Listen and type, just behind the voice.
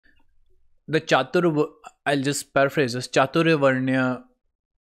I'll just paraphrase this. Chaturya Varnya,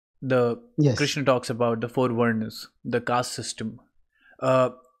 Yes. Krishna talks about the 4 Varnas, the caste system. Yeah.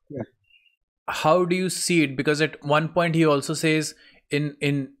 How do you see it? Because at one point he also says, in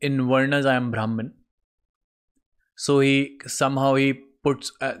Varnas I am Brahman. So he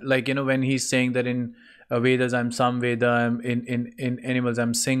puts like, you know, when he's saying that in Vedas I'm Samveda, I'm in animals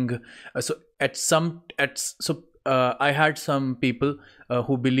I'm Singh. I had some people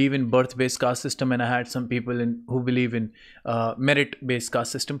who believe in birth-based caste system, and I had some people who believe in merit-based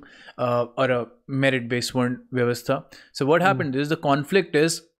caste system or a merit-based Varn Vyavastha. So what happened is, the conflict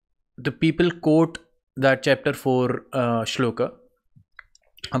is, the people quote that chapter 4 shloka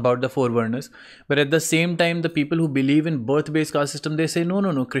about the 4 Varnas, but at the same time the people who believe in birth-based caste system, they say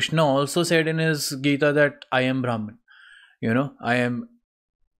no, Krishna also said in his Gita that I am Brahman, you know, I am.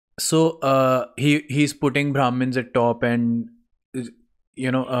 So he's putting Brahmins at top, and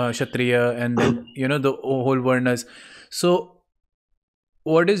you know, Kshatriya, and then you know, the whole Varnas. So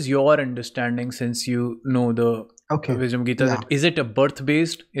what is your understanding, since you know the Wisdom Gita, that is it a birth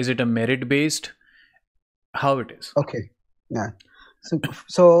based, is it a merit based, how it is? Okay. Yeah.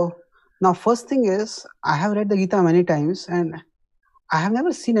 So now, first thing is, I have read the Gita many times, and I have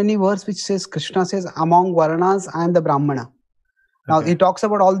never seen any verse which says, Krishna says, among Varnas I am the Brahmana. Now he talks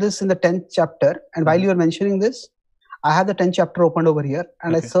about all this in the 10th chapter, and while you were mentioning this, I have the 10th chapter opened over here,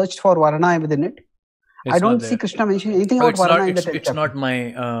 and I searched for Varna within it. I don't see Krishna mentioning anything about Varna in the 10th chapter. It's not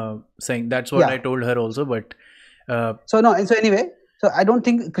my saying. That's what I told her also, but so anyway, so I don't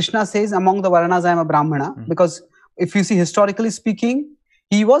think Krishna says among the Varnas I am a Brahmana, because if you see, historically speaking,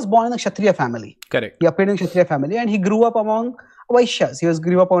 he was born in a Kshatriya family. Correct. He appeared in a Kshatriya family, and he grew up among Vaishyas.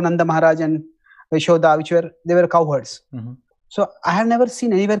 Grew up among Nanda Maharaj and Yashoda, they were cowherds. So I have never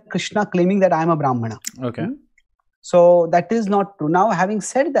seen anywhere Krishna claiming that I am a Brahmana. Okay. So that is not true. Now, having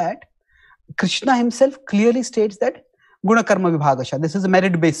said that, Krishna himself clearly states that Guna Karma Vibhagasha, this is a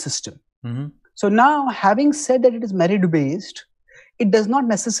merit-based system. So now, having said that it is merit-based, it does not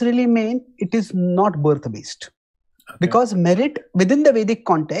necessarily mean it is not birth-based. Because merit, within the Vedic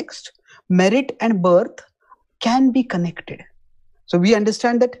context, merit and birth can be connected. So we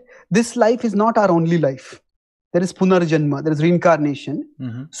understand that this life is not our only life. There is Punarjanma, there is reincarnation.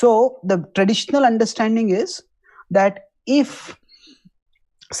 So the traditional understanding is that if,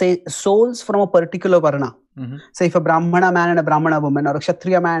 say, souls from a particular Varna, say if a Brahmana man and a Brahmana woman, or a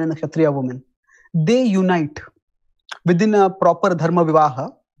Kshatriya man and a Kshatriya woman, they unite within a proper Dharma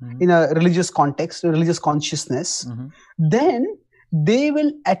Vivaha, in a religious context, a religious consciousness, then they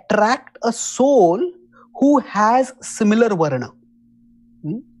will attract a soul who has similar Varna.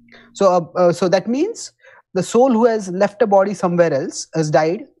 So that means the soul who has left a body somewhere else, has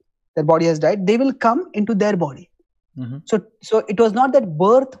died, their body has died, they will come into their body. So it was not that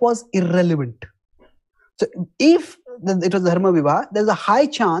birth was irrelevant. So if it was Dharma Vivaha, there's a high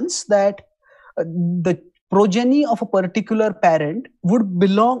chance that the progeny of a particular parent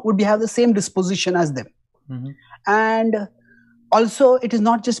would have the same disposition as them. And also, it is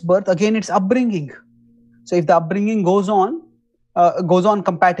not just birth, again, it's upbringing. So if the upbringing goes on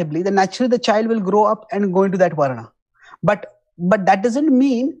compatibly, then naturally the child will grow up and go into that Varna. But that doesn't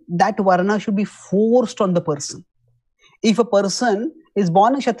mean that Varna should be forced on the person. If a person is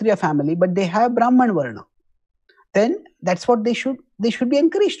born in a Kshatriya family, but they have Brahman Varna, then that's what they should be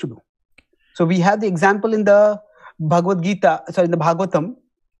encouraged to do. So we have the example in the Bhagavad-Gītā, in the Bhagavatam,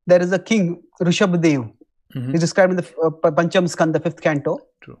 there is a king, Rishabhadev. He's described in the Pancham Skanda, 5th canto.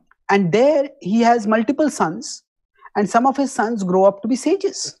 True. And there he has multiple sons, and some of his sons grow up to be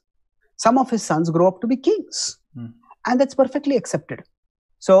sages. Some of his sons grow up to be kings. And that's perfectly accepted.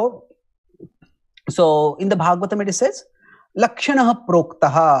 So in the Bhagavatam it says, Lakshanaha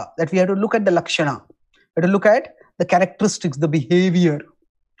Proktaha, that we have to look at the Lakshana. We have to look at the characteristics, the behavior.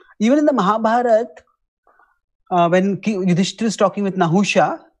 Even in the Mahabharata, when Yudhishthira is talking with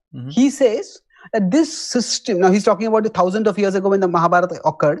Nahusha, he says that this system, now he's talking about the thousands of years ago when the Mahabharata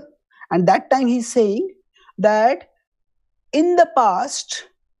occurred, and that time he's saying that in the past,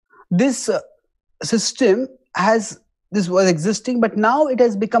 this system this was existing, but now it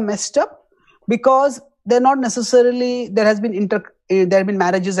has become messed up because there have been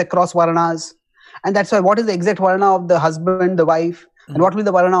marriages across Varnas, and that's why what is the exact Varna of the husband, the wife, and what will be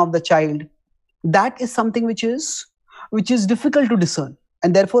the Varna of the child? That is something which is difficult to discern.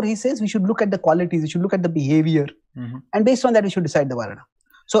 And therefore, he says we should look at the qualities, we should look at the behavior. And based on that, we should decide the Varna.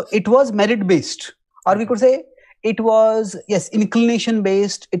 So it was merit-based. Or we could say it was, yes,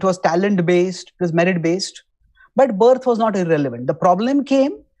 inclination-based, it was talent-based, it was merit-based. But birth was not irrelevant. The problem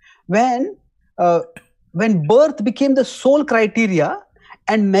came when birth became the sole criteria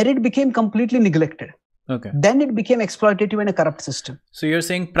and merit became completely neglected. Okay. Then it became exploitative and a corrupt system. So you're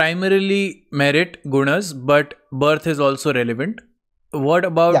saying primarily merit, gunas, but birth is also relevant. What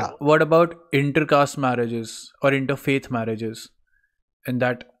about inter-caste marriages or interfaith marriages? And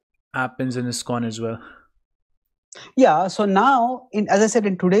that happens in ISKCON as well. Yeah, so now, as I said,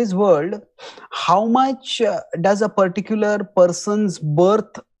 in today's world, how much does a particular person's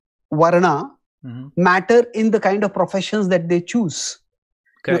birth Varna matter in the kind of professions that they choose?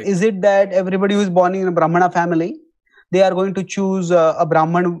 You know, is it that everybody who is born in a Brahmana family, they are going to choose a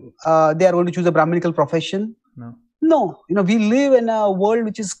Brahman, they are going to choose a Brahminical profession? No. You know, we live in a world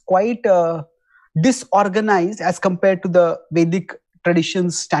which is quite disorganized as compared to the Vedic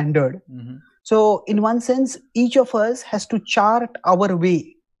tradition's standard. So, in one sense, each of us has to chart our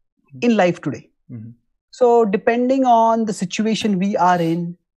way in life today. So, depending on the situation we are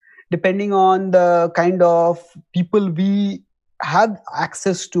in, depending on the kind of people we have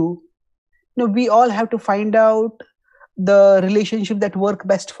access to, you know, we all have to find out the relationship that work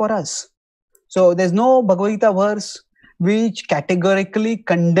best for us. So, there's no Bhagavad-Gītā verse which categorically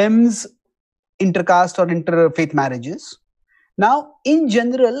condemns intercaste or interfaith marriages. Now, in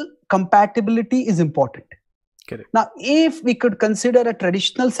general, compatibility is important. Correct. Now, if we could consider a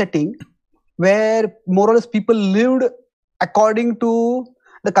traditional setting where more or less people lived according to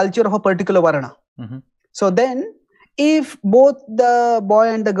the culture of a particular Varna. So then, if both the boy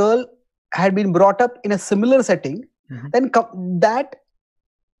and the girl had been brought up in a similar setting, then that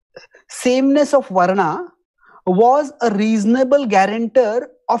sameness of Varna was a reasonable guarantor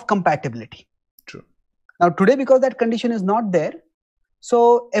of compatibility. True. Now, today, because that condition is not there,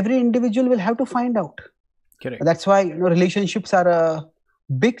 so every individual will have to find out. Correct. That's why relationships are a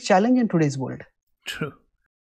big challenge in today's world. True.